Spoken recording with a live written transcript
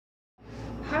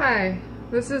Hi,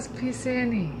 this is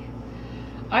Pisani.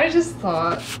 I just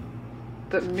thought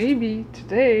that maybe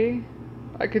today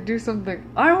I could do something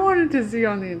I wanted to see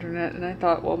on the internet, and I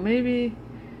thought, well, maybe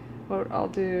what I'll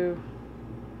do.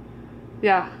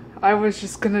 Yeah, I was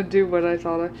just gonna do what I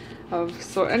thought of.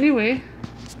 So anyway,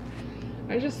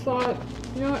 I just thought,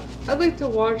 you know what, I'd like to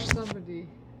watch somebody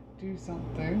do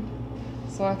something.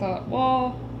 So I thought,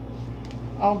 well,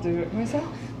 I'll do it myself.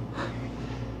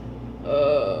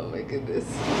 Oh my goodness.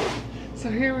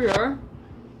 So here we are.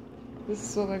 This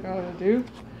is what I gotta do.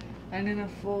 I'm gonna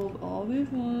fold all these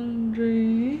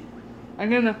laundry.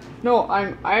 I'm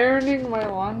ironing my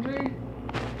laundry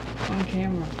on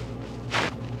camera.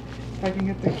 If I can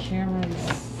get the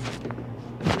cameras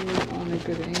on a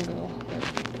good angle,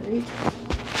 that'd be great.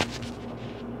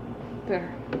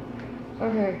 There.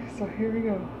 Okay, so here we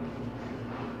go.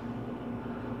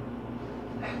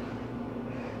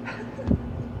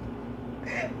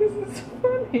 This is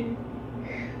funny.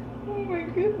 Oh my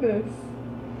goodness.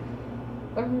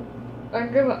 I'm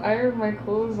gonna iron my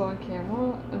clothes on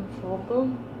camera and fold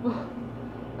them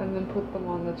and then put them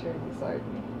on the chair beside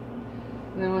me.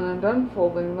 And then when I'm done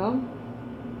folding them,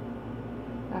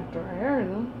 after I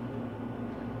iron them,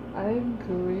 I'm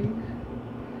going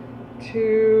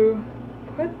to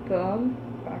put them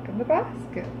back in the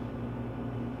basket.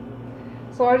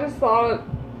 So I just thought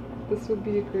this would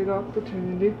be a great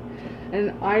opportunity,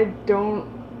 and I don't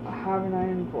have an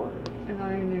ironing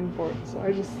board, so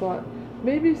I just thought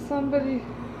maybe somebody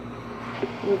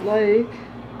would like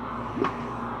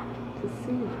to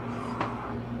see this.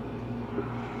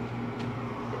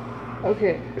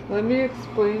 Okay, let me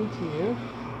explain to you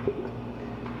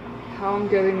how I'm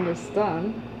getting this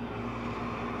done.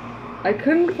 I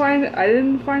didn't find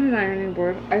an ironing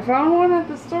board. I found one at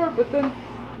the store, but then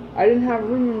I didn't have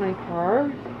room in my car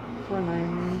for an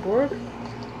ironing board.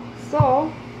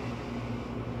 So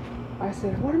I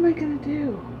said, what am I gonna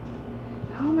do?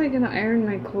 How am I gonna iron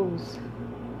my clothes?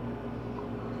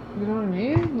 You know what I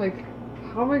mean? Like,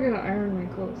 how am I gonna iron my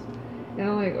clothes? And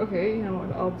I'm like, okay, you know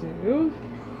what I'll do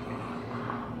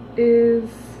is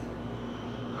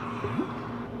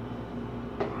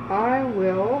I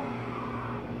will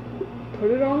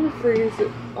put it on the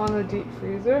freezer, on the deep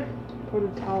freezer, put a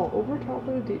towel over top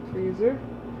of the deep freezer,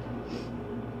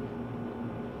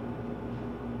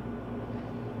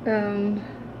 and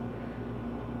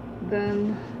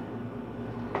then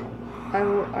I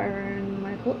will iron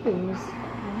my clothes.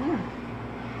 Yeah.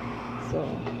 So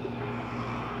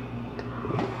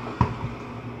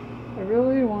I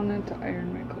really wanted to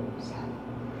iron my clothes.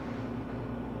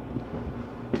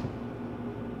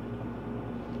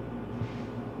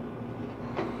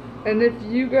 And if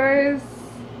you guys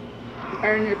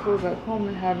iron your clothes at home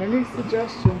and have any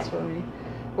suggestions for me,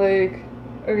 like,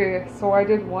 okay, so I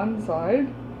did one side,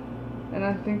 and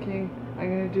I'm thinking I'm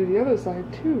gonna do the other side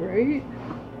too, right?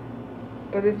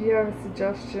 But if you have a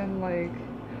suggestion, like,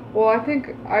 well, I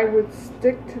think I would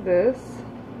stick to this,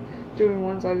 doing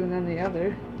one side and then the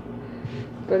other.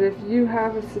 But if you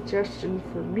have a suggestion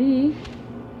for me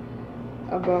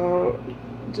about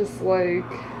just like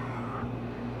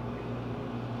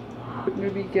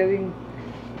maybe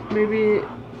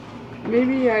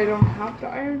I don't have to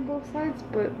iron both sides,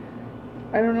 but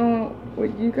I don't know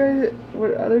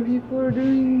what other people are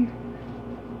doing.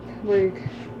 Like,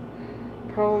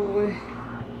 probably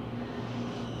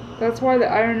that's why the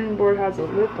ironing board has a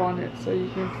lip on it, so you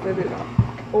can fit it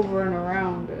over and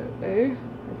around it, eh?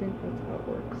 I think that's how it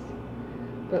works.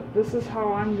 But this is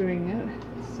how I'm doing it,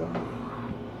 so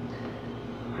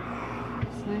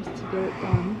it's nice to get it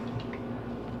done.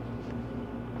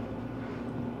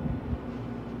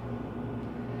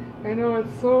 I know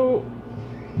it's so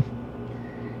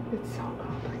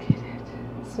complicated.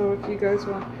 So if you guys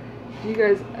want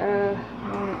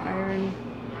to iron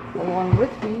along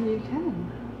with me, you can.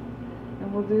 And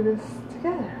we'll do this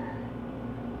together.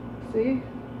 See?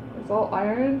 It's all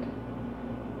ironed.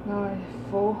 Now I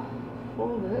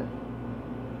fold it.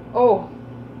 Oh!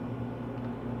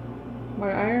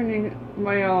 My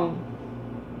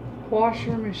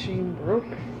washer machine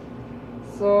broke.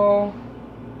 So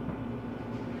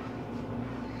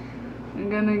I'm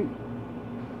gonna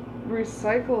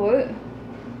recycle it.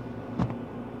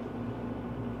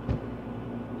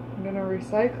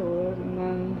 And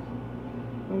then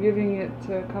I'm giving it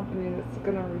to a company that's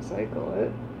gonna recycle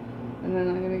it, and then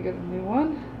I'm gonna get a new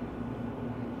one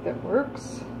that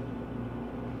works.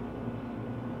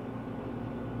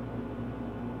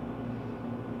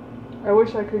 I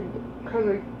wish I could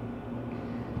have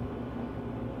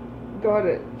got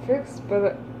it fixed,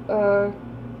 but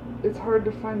it's hard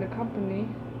to find a company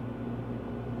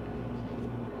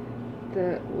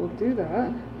that will do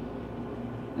that.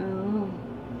 don't know.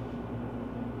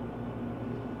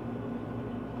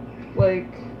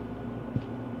 Like,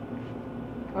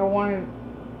 I want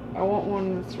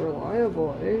one that's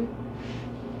reliable, eh?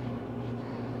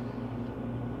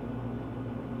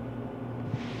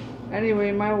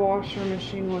 Anyway, my washer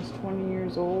machine was 20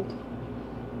 years old,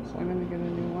 so I'm gonna get a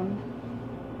new one.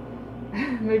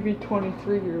 Maybe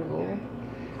 23 years old,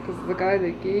 because the guy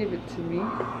that gave it to me,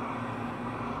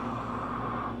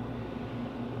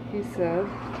 he said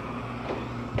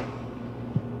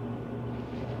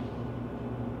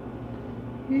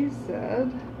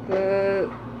that,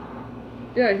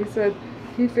 yeah, he said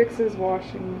he fixes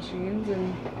washing machines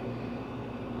and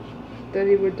that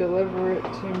he would deliver it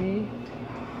to me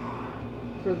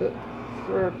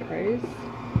for a price,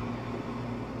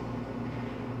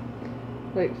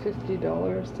 like $50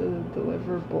 to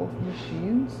deliver both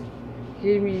machines. He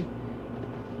gave me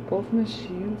both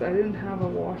machines. I didn't have a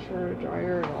washer or a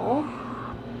dryer at all,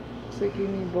 so he gave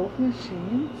me both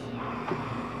machines.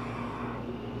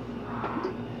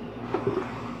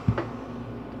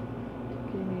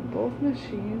 Gave me both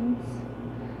machines,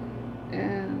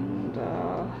 and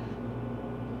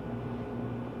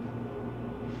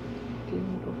gave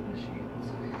me both machines.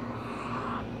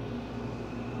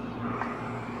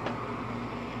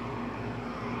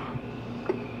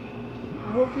 I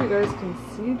hope you guys can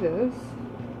see this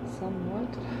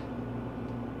somewhat.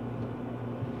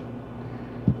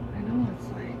 I know it's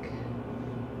like,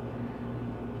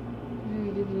 maybe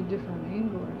give you a different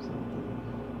angle or something.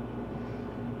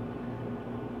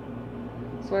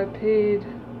 So I paid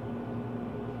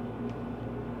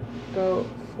about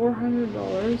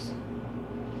 $400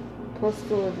 plus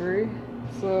delivery.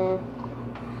 So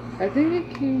I think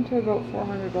it came to about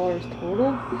 $400 total.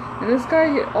 And this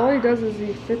guy, all he does is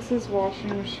he fixes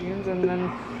washing machines and then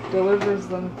delivers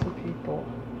them to people.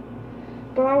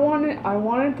 But I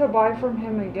wanted to buy from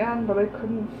him again, but I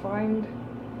couldn't find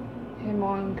him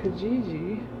on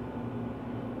Kijiji.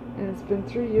 And it's been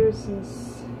 3 years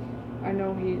since I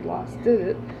know he last did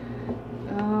it.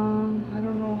 I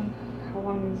don't know how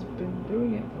long he's been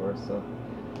doing it for, so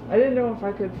I didn't know if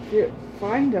I could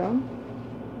find him.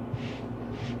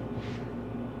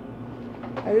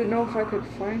 I didn't know if I could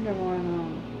find him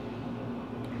on,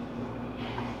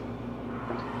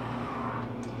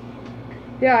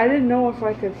 yeah, I didn't know if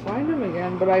I could find him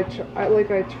again, but I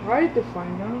tried to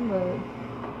find him, but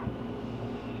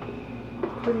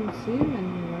couldn't see him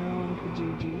anywhere on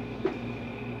Kijiji.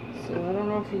 So I don't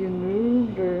know if he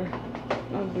moved or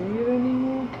not doing it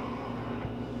anymore.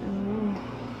 I don't know.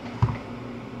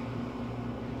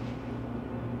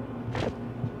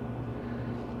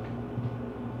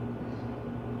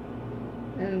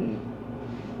 And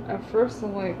at first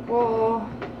I'm like, well,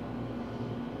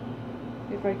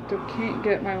 if I can't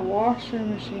get my washer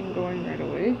machine going right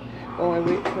away, while I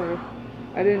wait for,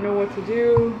 I didn't know what to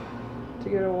do to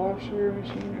get a washer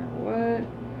machine or what.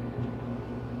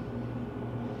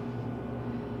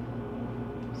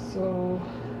 So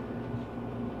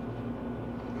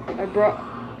I brought,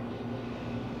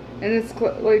 and it's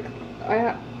like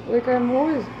I'm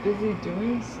always busy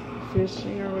doing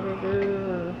fishing or whatever,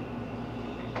 or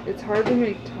it's hard to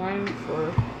make time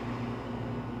for,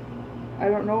 I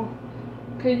don't know.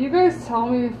 Okay, you guys tell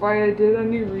me if I did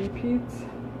any repeats.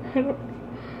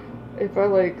 if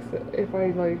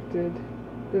I did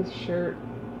this shirt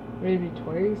maybe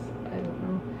twice. I don't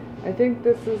know. I think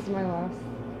this is my last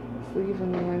sleeve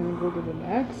and then I'm gonna go to the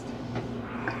next.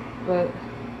 But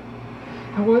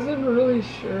I wasn't really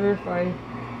sure if I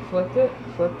flipped it,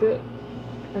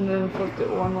 and then flipped it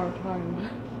one more time.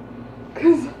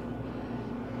 Cause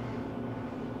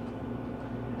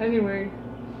anyway,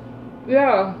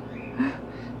 yeah.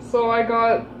 So I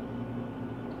got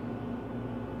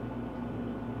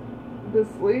this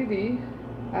lady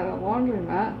at a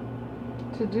laundromat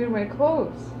to do my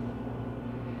clothes.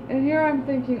 And here I'm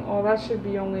thinking, oh, that should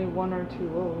be only 1 or 2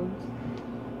 loads.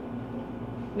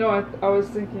 No, I was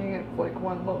thinking it's like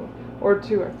 1 load. Or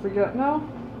 2, I forget now.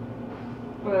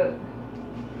 But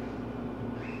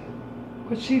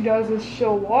what she does is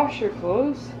she'll wash your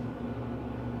clothes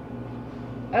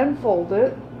and fold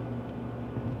it.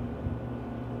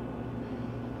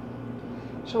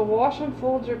 She'll wash and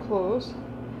fold your clothes.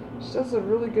 She does a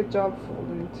really good job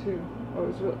folding too.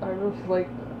 I really like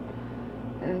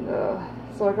that. And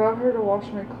so I got her to wash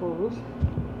my clothes.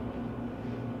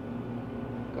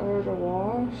 Got her to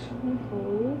wash my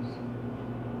clothes.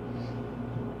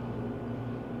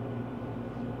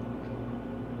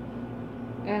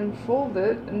 And fold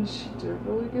it, and she did a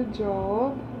really good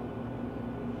job.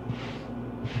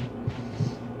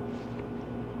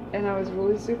 And I was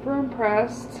really super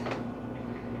impressed.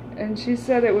 and she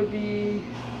said it would be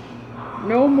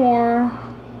no more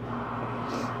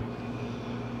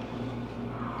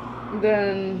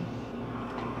than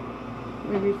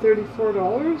maybe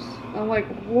 $34. I'm like,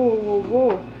 whoa, whoa,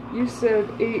 whoa. You said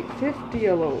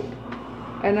 $8.50 a load.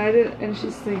 And I didn't, and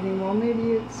she's thinking, well,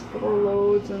 maybe it's 4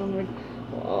 loads. And I'm like,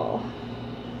 well,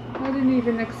 I didn't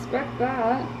even expect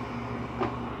that.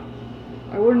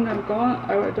 I wouldn't have gone,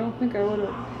 I don't think I would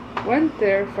have went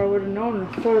there if I would have known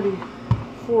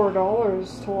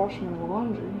 $34 to wash my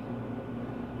laundry.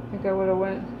 I think I would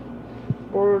have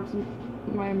borrowed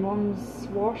my mom's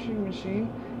washing machine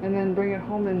and then bring it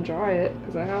home and dry it,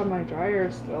 because I have my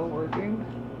dryer still working.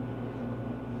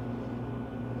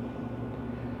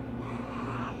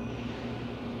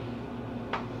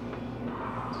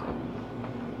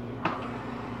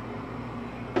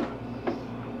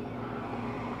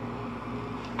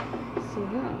 So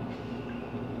yeah,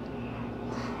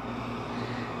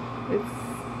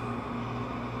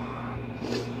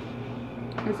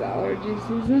 it's allergy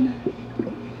season,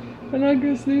 and I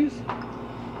can sneeze.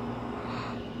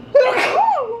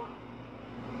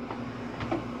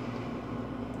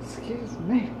 Excuse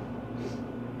me.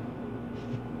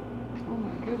 Oh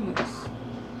my goodness.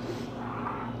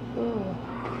 Ugh.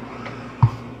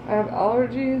 I have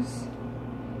allergies,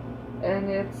 and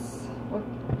it's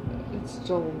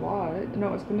July.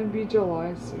 No, it's gonna be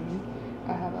July soon.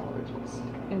 I have allergies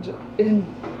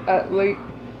at late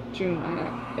June.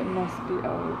 It must be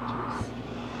allergies.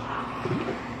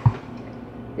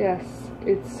 Yes,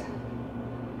 it's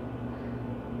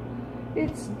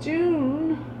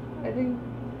June. I think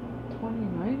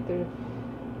 29th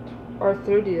or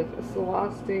 30th. It's the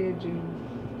last day of June.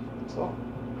 So.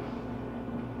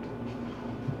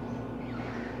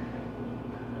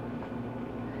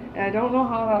 And I don't know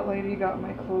how that lady got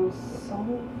my clothes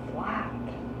so flat.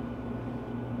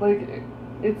 Like,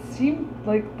 it seemed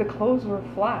like the clothes were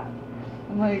flat.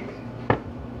 I'm like,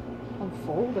 I'm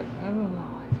folding. I don't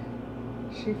know. Like,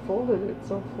 she folded it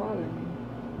so flat. I mean.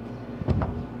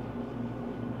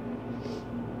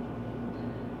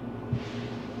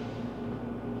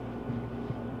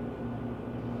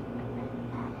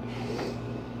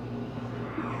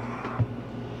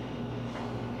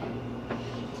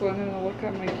 So I'm gonna look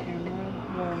at my camera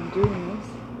while I'm doing this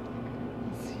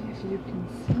and see if you can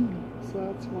see me. So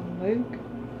that's one leg.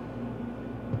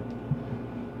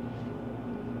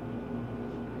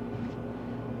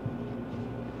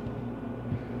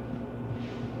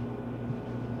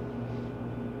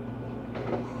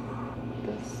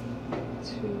 That's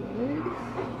 2 legs.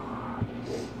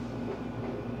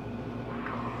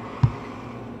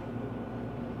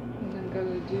 And I'm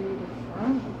gonna do the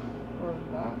front or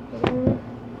back, whatever.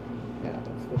 Yeah,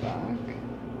 that's the back.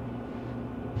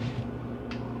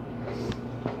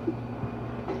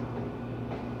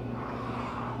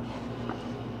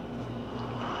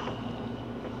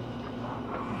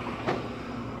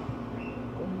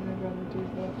 Then I gotta do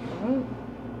the front.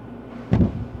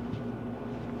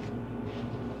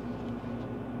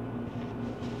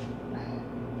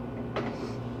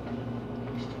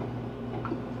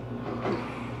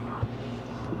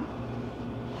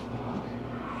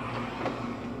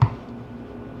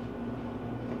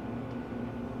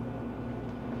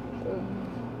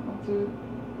 I'll do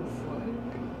this leg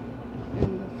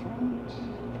in the front.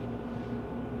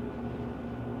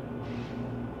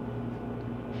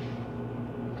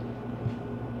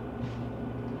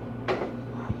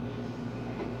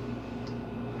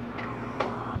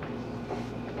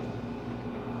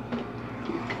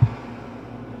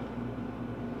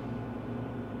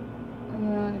 And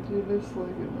then I do this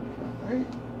leg in the front, right?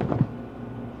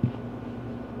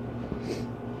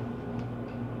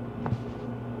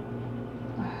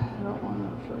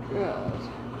 Forgot.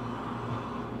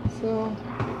 So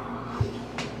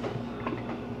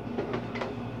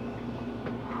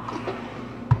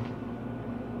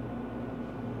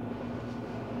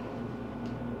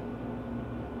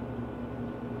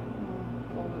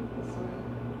fold it this way.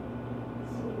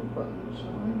 So the button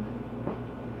showing.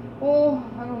 Well,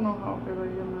 I don't know how good I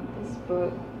am at this,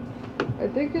 but I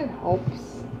think it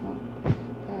helps not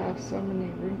to have so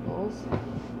many wrinkles.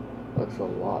 Looks a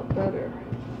lot better.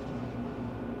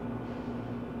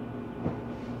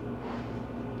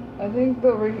 I think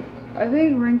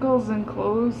wrinkles in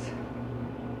clothes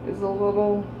is a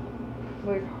little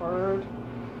like hard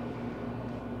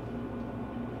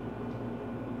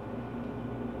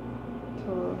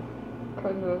to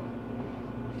kind of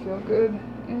feel good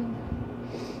in.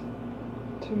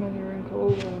 Too many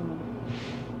wrinkles, and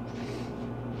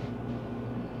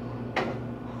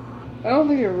I don't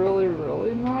think it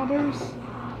really matters,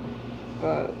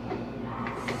 but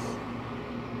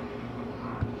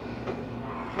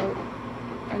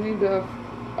I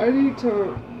need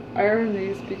to iron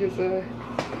these because I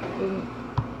didn't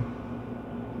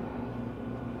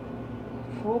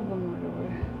fold them right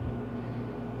away.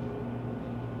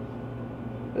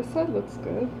 This side looks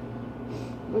good.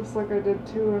 Looks like I did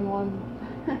 2 in 1.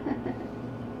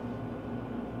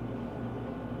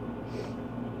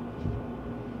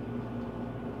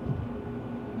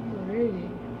 Alrighty.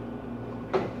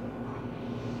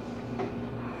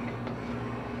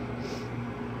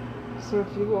 So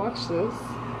if you watch this,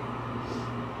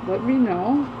 let me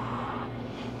know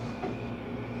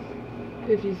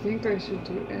if you think I should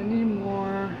do any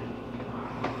more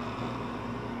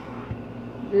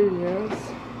videos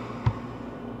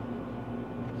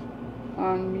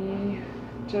on me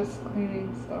just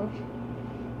cleaning stuff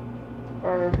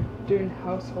or doing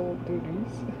household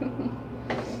duties.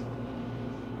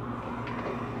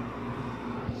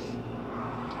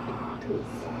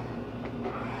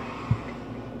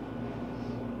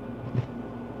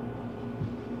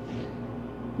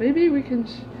 Maybe we can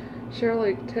share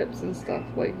like tips and stuff.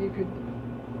 Like you could,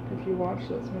 if you watch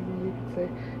this, maybe you could say,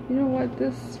 you know what,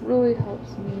 this really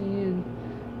helps me, and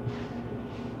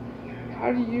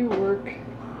how do you work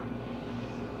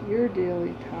your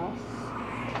daily tasks?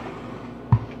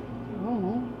 I don't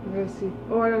know. I'm gonna see.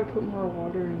 Oh, I gotta put more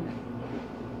water in it.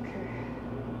 Okay.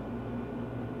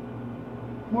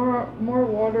 More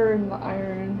water in the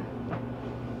iron.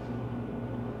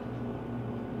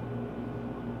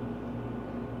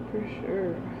 For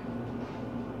sure.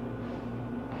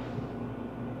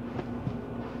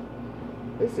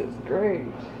 This is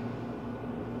great.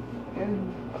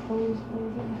 And clothes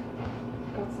moving.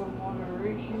 Got some water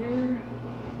right here.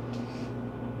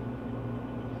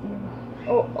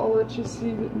 Oh, I'll let you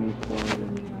see that me pour it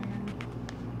in the iron.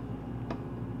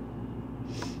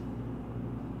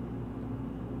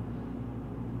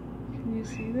 Can you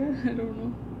see that? I don't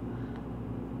know.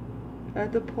 I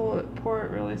had to pour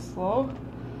it really slow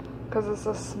because it's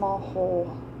a small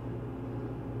hole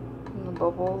and the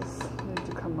bubbles need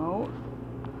to come out.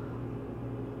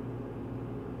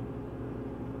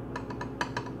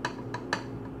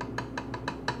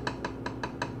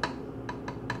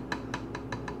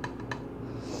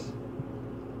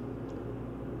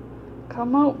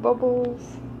 Come out, bubbles.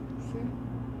 See?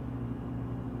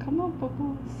 Come out,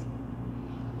 bubbles.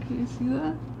 Can you see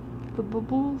that? The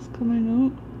bubbles coming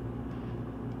out.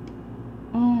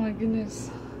 Oh my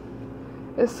goodness.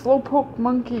 It's slowpoke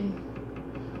monkey.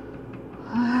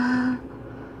 How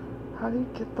do you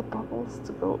get the bubbles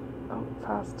to go out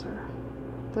faster?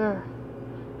 There.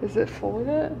 Is it full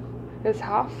yet? It's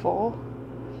half full.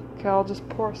 Okay, I'll just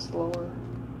pour slower.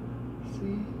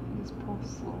 See? Just pour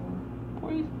slower.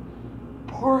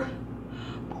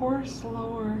 Pour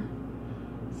slower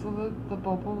so that the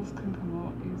bubbles can come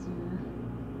out easier.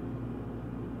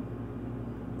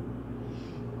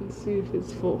 Let's see if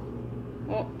it's full.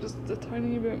 Oh, just a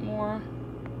tiny bit more.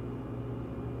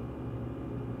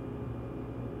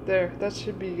 There, that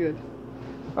should be good.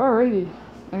 Alrighty,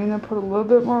 I'm gonna put a little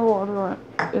bit more water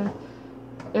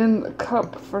in the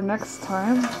cup for next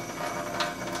time.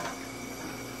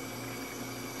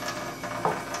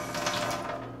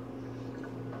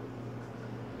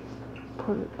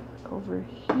 Put it back over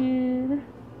here.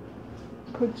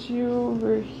 Put you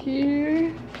over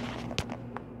here.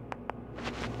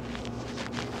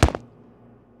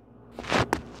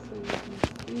 So you can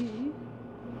see.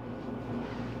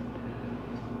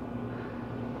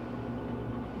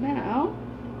 Now,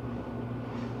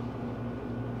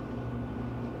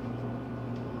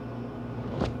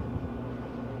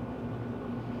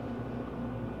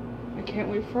 I can't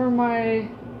wait for my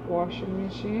washing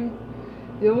machine.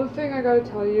 The only thing I gotta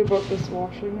tell you about this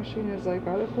washing machine is I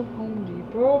got it from Home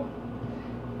Depot,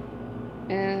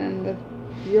 and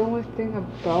the only thing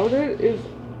about it is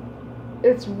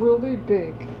it's really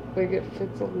big. Like, it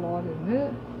fits a lot in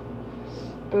it.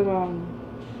 But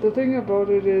the thing about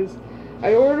it is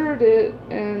I ordered it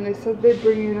and they said they'd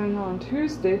bring it in on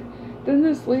Tuesday. Then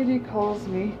this lady calls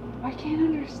me. I can't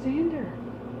understand her.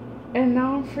 And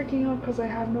now I'm freaking out because I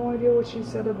have no idea what she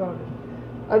said about it.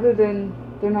 Other than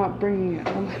they're not bringing it.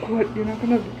 I'm like, what? You're not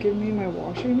gonna give me my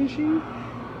washing machine?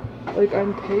 Like,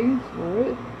 I'm paying for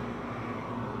it?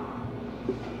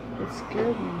 It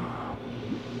scared me.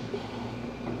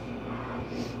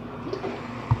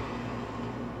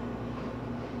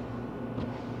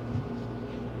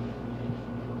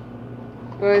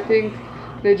 But I think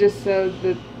they just said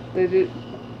that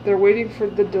they're waiting for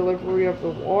the delivery of the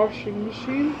washing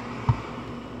machine.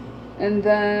 And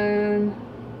then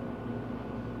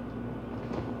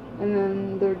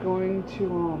they're going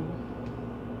to,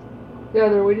 yeah,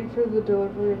 they're waiting for the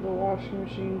delivery of the washing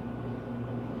machine.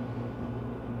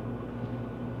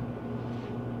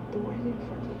 the waiting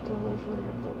for the delivery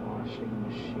of the washing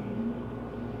machine.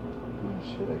 Oh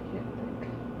shit, I can't think.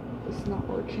 It's not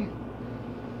working.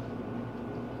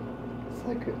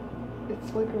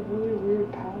 It's like a really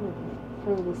weird pattern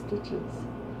for the stitches.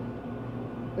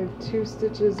 Like 2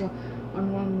 stitches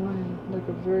on one line, like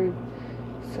a very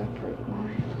separate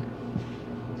line.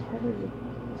 It's harder to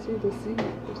see the seam.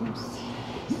 There's no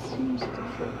seams to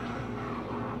fit.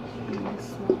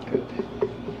 It's not good.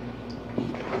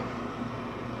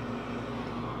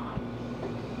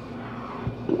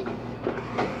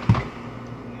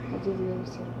 I'll do the other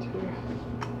side too,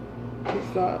 because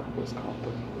that was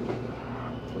complicated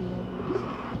for no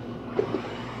reason.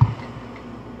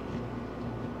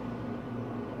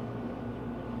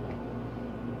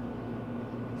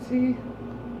 See,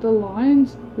 the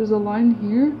lines, there's a line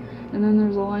here, and then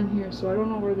there's a line here, so I don't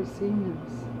know where the seam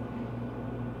is.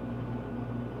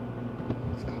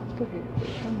 It's complicated,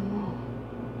 I don't know.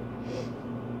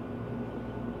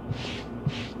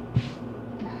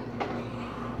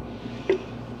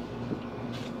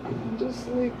 I'm just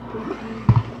like thinking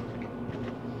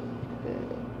that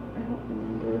I don't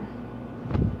remember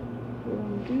what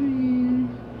I'm doing.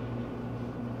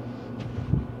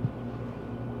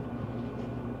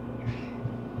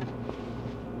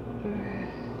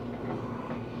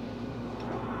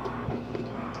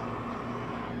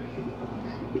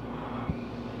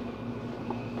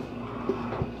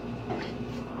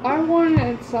 I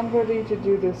wanted somebody to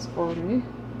do this for me,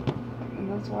 and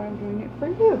that's why I'm doing it for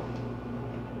you.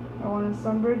 I wanted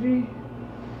somebody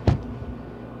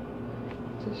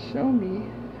to show me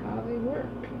how they work.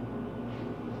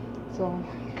 So,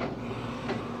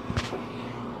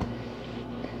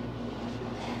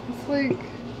 it's like,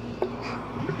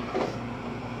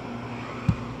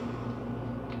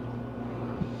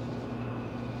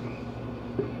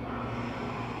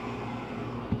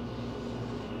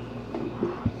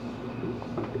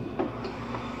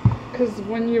 because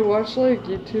when you watch like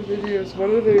YouTube videos, what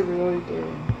are they really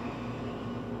doing?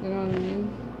 You know what I mean?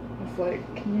 It's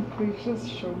like, can you please just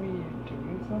show me you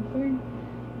doing something?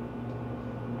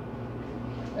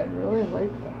 I really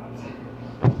like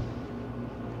that.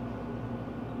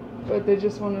 But they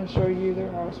just want to show you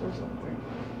their house or something.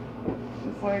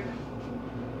 It's like,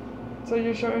 so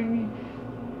you're showing me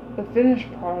the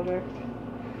finished product.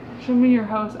 Show me your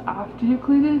house after you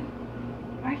clean it.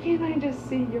 Why can't I just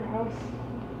see your house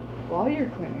while you're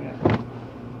cleaning it?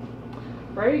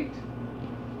 Right?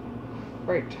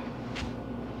 Right.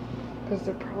 Because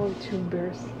they're probably too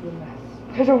embarrassed of the mess.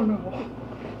 I don't know.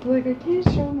 Like, I can't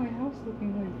show my house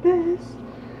looking like this.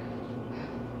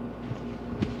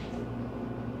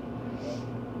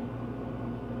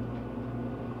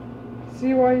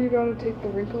 See why you gotta take the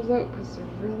wrinkles out? Because they're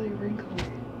really wrinkly.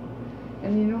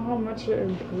 And you know how much it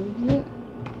improves it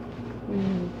when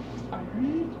you iron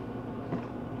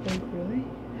it? Like, really?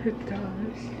 It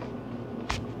does.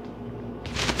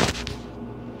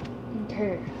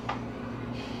 Okay.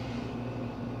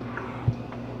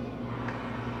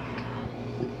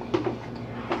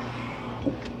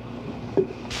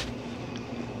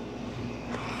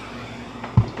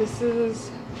 This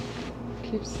is,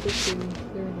 keep sticking,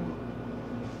 there we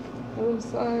go. Other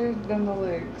side, then the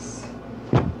legs.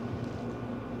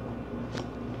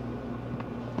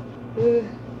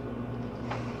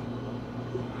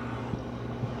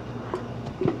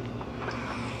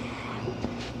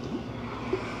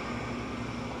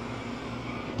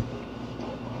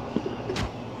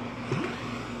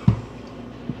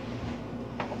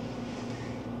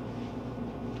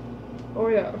 Oh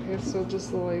yeah, okay, so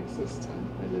just the legs this time.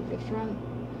 I did the front.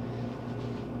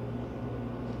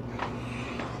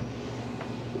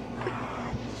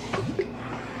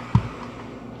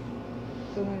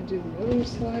 Then I do the other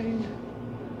side.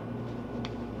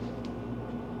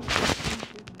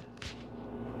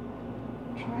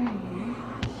 Trying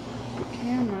the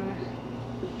camera.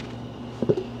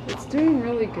 It's doing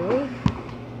really good.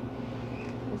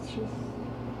 It's just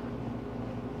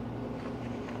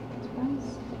depends.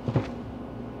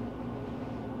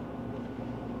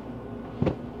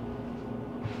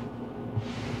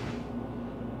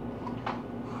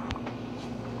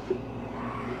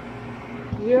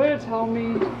 You gotta tell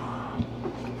me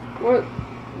what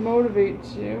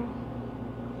motivates you.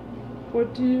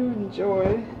 What do you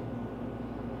enjoy?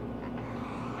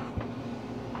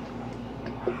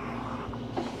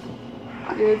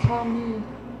 You gotta tell me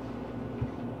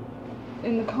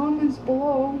in the comments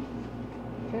below.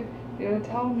 Okay? You gotta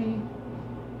tell me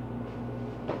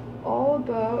all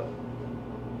about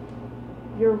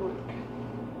your work.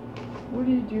 What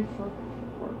do you do for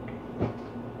work?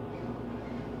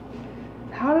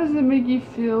 How does it make you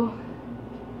feel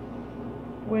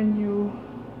when you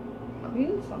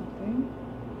clean something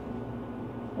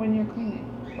when you're cleaning.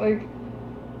 Like,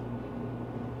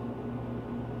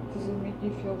 does it make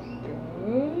you feel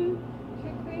good to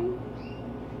clean?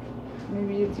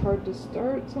 Maybe it's hard to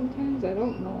start sometimes, I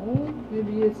don't know.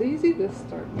 Maybe it's easy to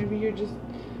start. Maybe you're just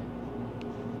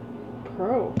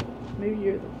pro. Maybe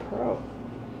you're the pro.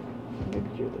 Maybe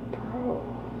you're the pro.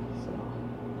 So,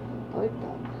 I like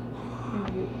that.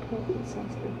 Maybe you're the pro. That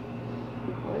sounds good. I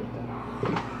like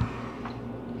that.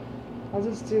 I'll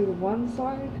just do the one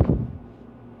side.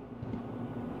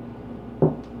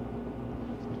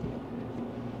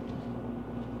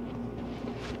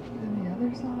 And the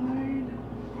other side.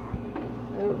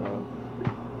 I don't know.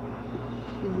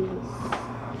 Maybe this.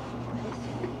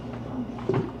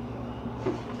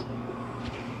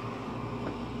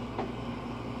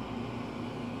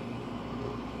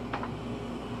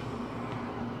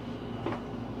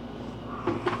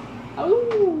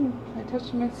 Oh, I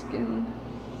touched my skin.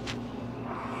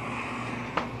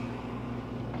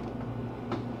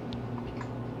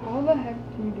 How the heck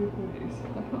do you do hoodies?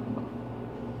 I don't know.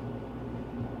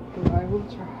 But I will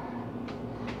try.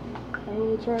 I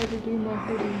will try to do my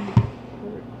hoodie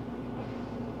part.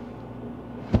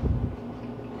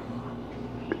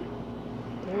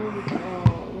 There we go.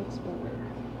 Looks better.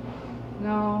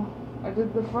 Now, I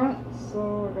did the front,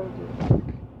 so I gotta do the back.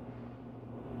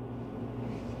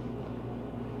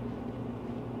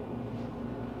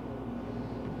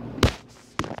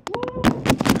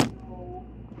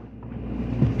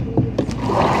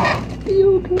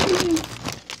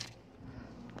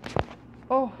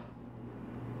 Oh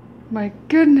my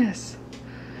goodness,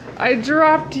 I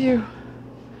dropped you.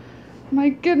 My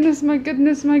goodness, my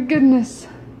goodness, my goodness.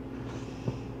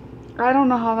 I don't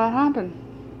know how that happened.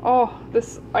 Oh,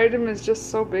 this item is just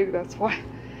so big, that's why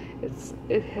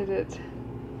it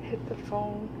hit the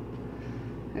phone.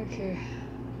 Okay.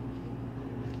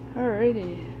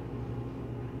 Alrighty.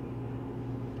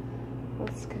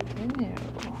 Let's continue.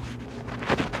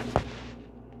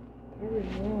 There we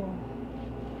go.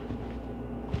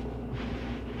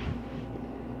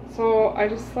 So I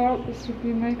just thought this would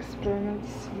be my experiment,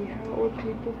 see how would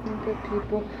people think of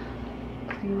people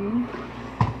cleaning.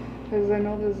 Because I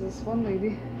know there's this one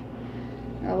lady,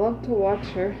 I love to watch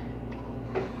her,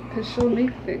 because she'll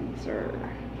make things, or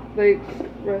like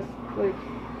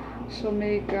she'll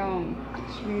make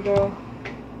Schmido.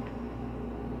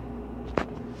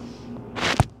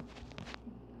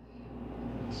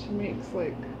 She makes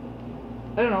like,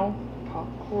 I don't know,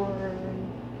 popcorn.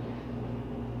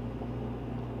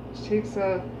 She takes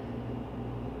a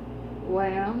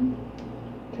lamb,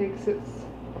 takes its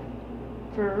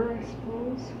fur, I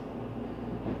suppose,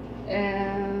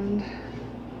 and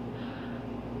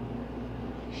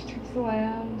she takes the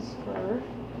lamb's fur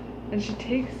and she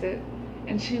takes it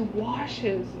and she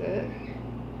washes it.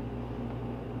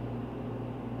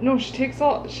 No,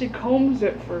 she combs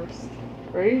it first,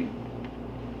 right?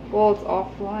 Well, it's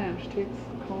off the lamb. She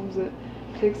combs it,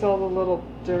 takes all the little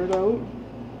dirt out,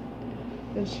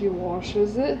 then she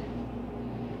washes it,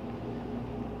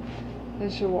 then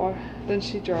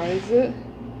she dries it,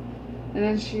 and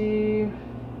then she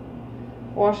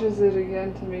washes it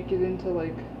again to make it into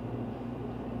like,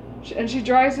 and she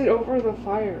dries it over the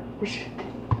fire, which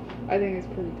I think is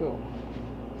pretty cool.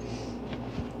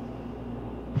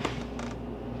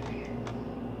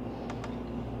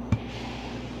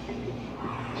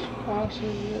 She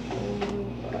washes it over the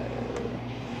fire.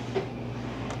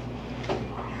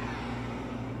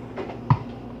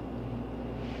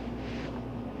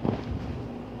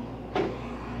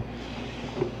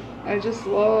 I just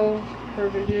love her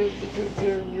videos because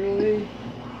they're really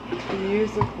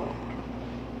musical.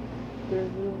 They're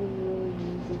really, really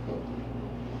musical.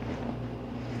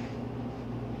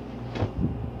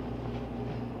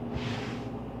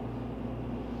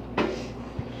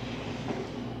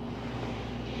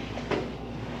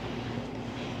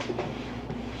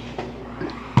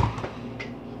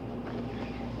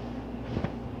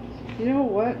 You know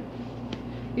what?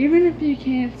 Even if you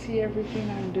can't see everything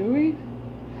I'm doing,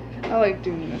 I like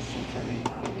doing this in front of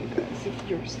you guys, if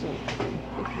you're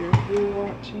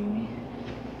watching me.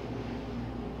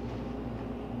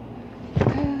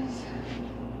 Because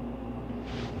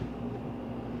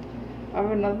I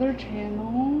have another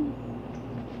channel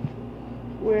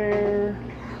where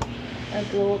I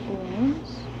blow up balloons.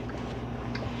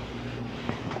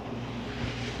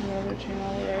 Another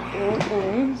channel where I blow up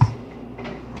balloons.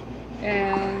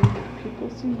 And people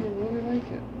seem to really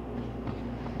like it.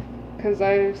 Because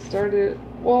I started,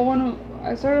 well,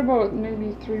 I started about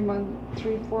maybe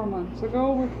 3-4 months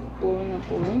ago with blowing up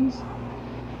balloons.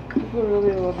 People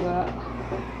really love that.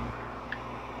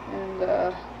 And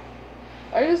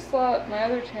I just thought my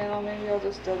other channel, maybe I'll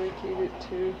just dedicate it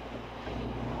to,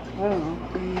 I don't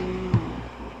know,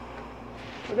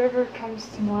 whatever comes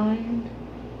to mind.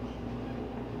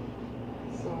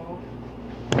 So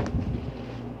I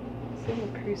have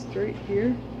a crease right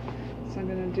here. So I'm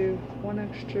gonna do one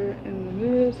extra in the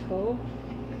middle.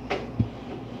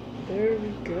 There we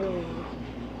go.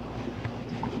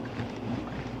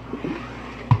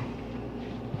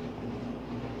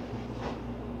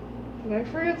 Did I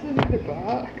forget to do the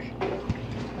back?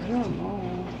 I don't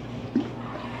know.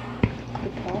 The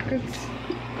pockets.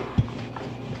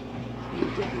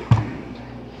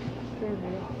 There we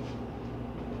go.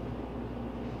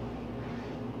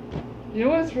 You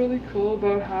know what's really cool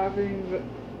about having the,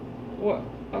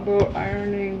 about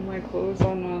ironing my clothes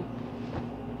on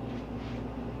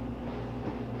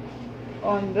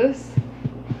this?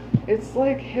 It's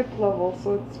like hip level,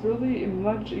 so it's really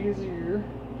much easier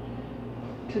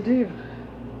to do.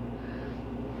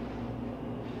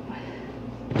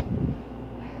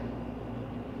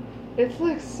 It's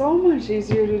like so much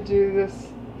easier to do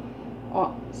this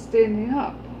standing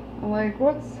up. I'm like,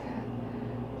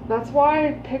 that's why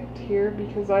I picked here,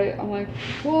 because I'm like,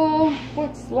 well,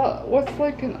 what's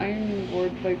like an ironing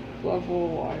board like level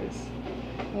wise?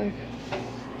 Like,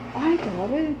 I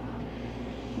got it.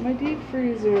 My deep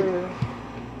freezer.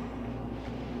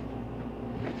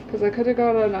 Because I could have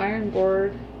got an iron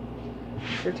board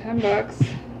for $10,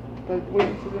 but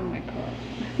waiting for them in my car.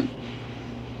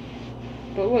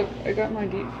 But look, I got my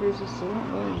deep freezer, so I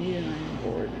don't really need an iron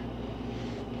board.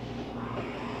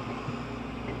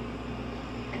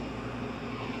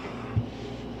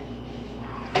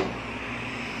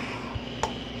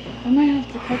 I might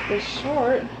have to cut this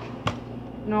short.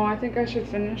 No, I think I should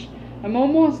finish. I'm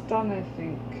almost done, I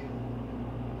think.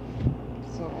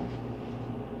 So,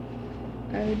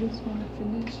 I just want to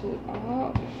finish it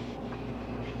up.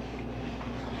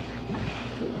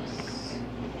 Oops.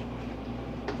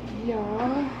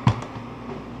 Yeah.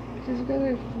 Just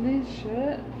gotta finish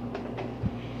it.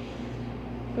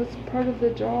 That's part of the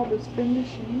job, is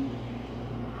finishing.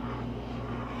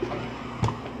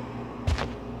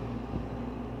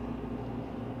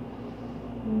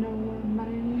 No more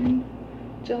mine.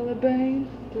 Jelly bean.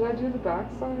 Did I do the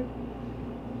back side?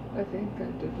 I think I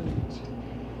didn't.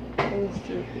 Let's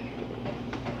do it.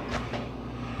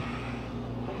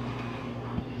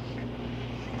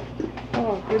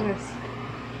 Oh goodness.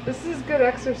 This is good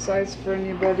exercise for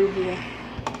anybody who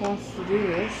wants to do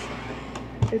this.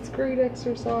 It's great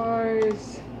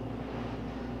exercise.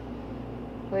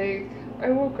 Like, I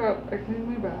woke up, I cleaned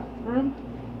my bathroom.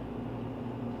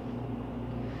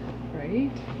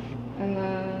 Right? And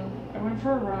then I went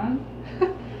for a run.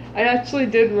 I actually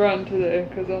did run today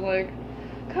because I'm like,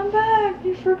 come back,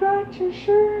 you forgot your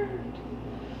shirt.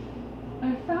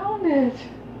 I found it.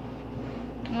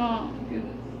 Oh my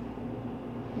goodness.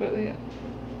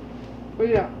 But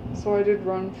yeah, so I did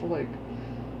run for like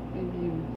maybe